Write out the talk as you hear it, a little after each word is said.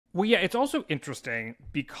Well, yeah, it's also interesting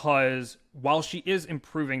because while she is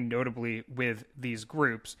improving notably with these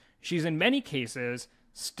groups, she's in many cases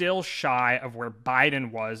still shy of where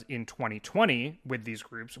Biden was in 2020 with these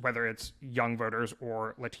groups, whether it's young voters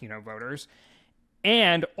or Latino voters.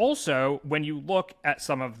 And also, when you look at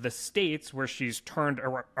some of the states where she's turned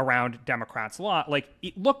around Democrats a lot, like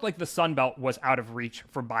it looked like the Sun Belt was out of reach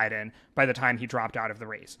for Biden by the time he dropped out of the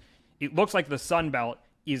race. It looks like the Sun Belt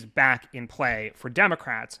is back in play for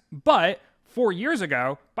Democrats. But 4 years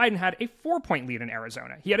ago, Biden had a 4-point lead in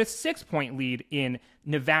Arizona. He had a 6-point lead in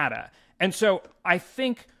Nevada. And so I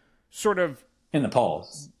think sort of in the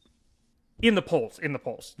polls,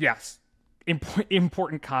 yes.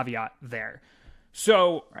 Important caveat there.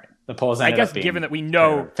 So right. The polls I guess given that we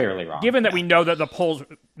know fairly wrong, given that we know that the polls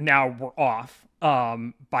now were off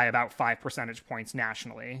by about 5 percentage points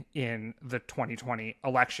nationally in the 2020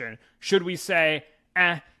 election, should we say,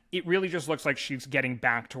 it really just looks like she's getting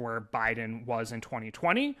back to where Biden was in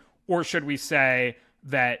 2020? Or should we say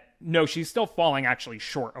that, no, she's still falling actually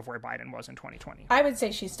short of where Biden was in 2020? I would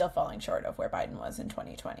say she's still falling short of where Biden was in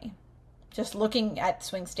 2020. Just looking at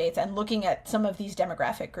swing states and looking at some of these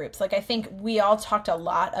demographic groups. Like, I think we all talked a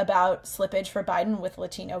lot about slippage for Biden with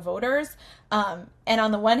Latino voters. And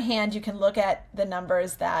on the one hand, you can look at the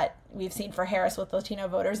numbers that we've seen for Harris with Latino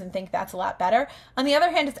voters and think that's a lot better. On the other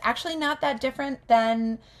hand, it's actually not that different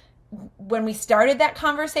than when we started that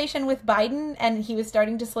conversation with Biden and he was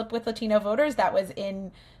starting to slip with Latino voters. That was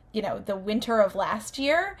in, the winter of last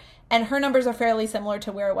year. And her numbers are fairly similar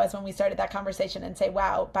to where it was when we started that conversation and say,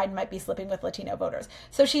 wow, Biden might be slipping with Latino voters.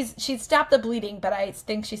 So she's stopped the bleeding, but I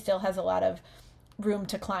think she still has a lot of room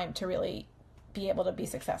to climb to really be able to be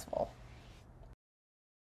successful.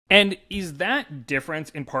 And is that difference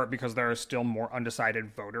in part because there are still more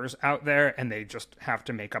undecided voters out there and they just have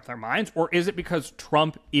to make up their minds? Or is it because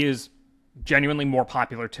Trump is genuinely more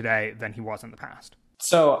popular today than he was in the past?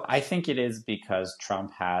 So I think it is because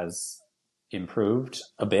Trump has improved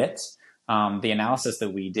a bit. The analysis that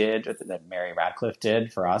we did, that Mary Radcliffe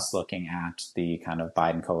did for us, looking at the kind of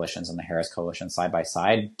Biden coalitions and the Harris coalition side by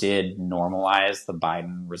side, did normalize the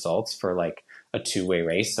Biden results for like a two-way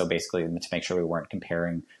race. So basically to make sure we weren't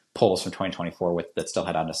comparing polls from 2024 that still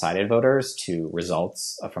had undecided voters to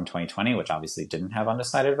results from 2020, which obviously didn't have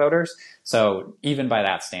undecided voters. So even by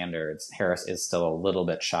that standards, Harris is still a little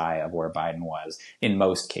bit shy of where Biden was in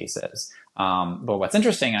most cases. But what's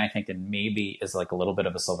interesting, and I think that maybe is like a little bit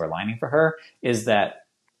of a silver lining for her, is that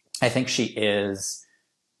I think she is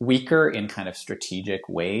weaker in kind of strategic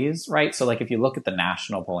ways, right? So like if you look at the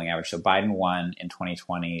national polling average, so Biden won in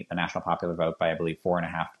 2020, the national popular vote by, I believe,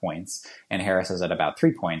 4.5 points, and Harris is at about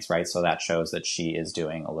 3 points, right? So that shows that she is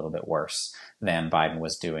doing a little bit worse than Biden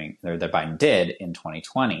was doing, or that Biden did in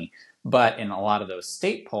 2020. But in a lot of those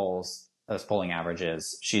state polls, those polling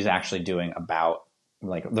averages, she's actually doing about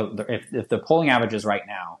like if the polling averages right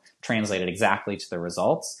now translated exactly to the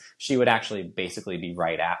results, she would actually basically be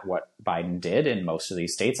right at what Biden did in most of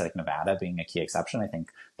these states. I think Nevada being a key exception. I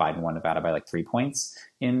think Biden won Nevada by like 3 points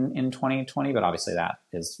in 2020, but obviously that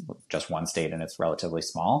is just one state and it's relatively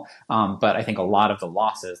small. But I think a lot of the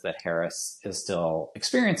losses that Harris is still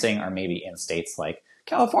experiencing are maybe in states like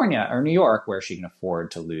California or New York, where she can afford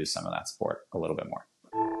to lose some of that support a little bit more.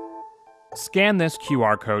 Scan this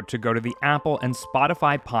QR code to go to the Apple and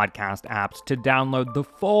Spotify podcast apps to download the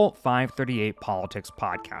full 538 Politics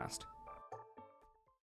podcast.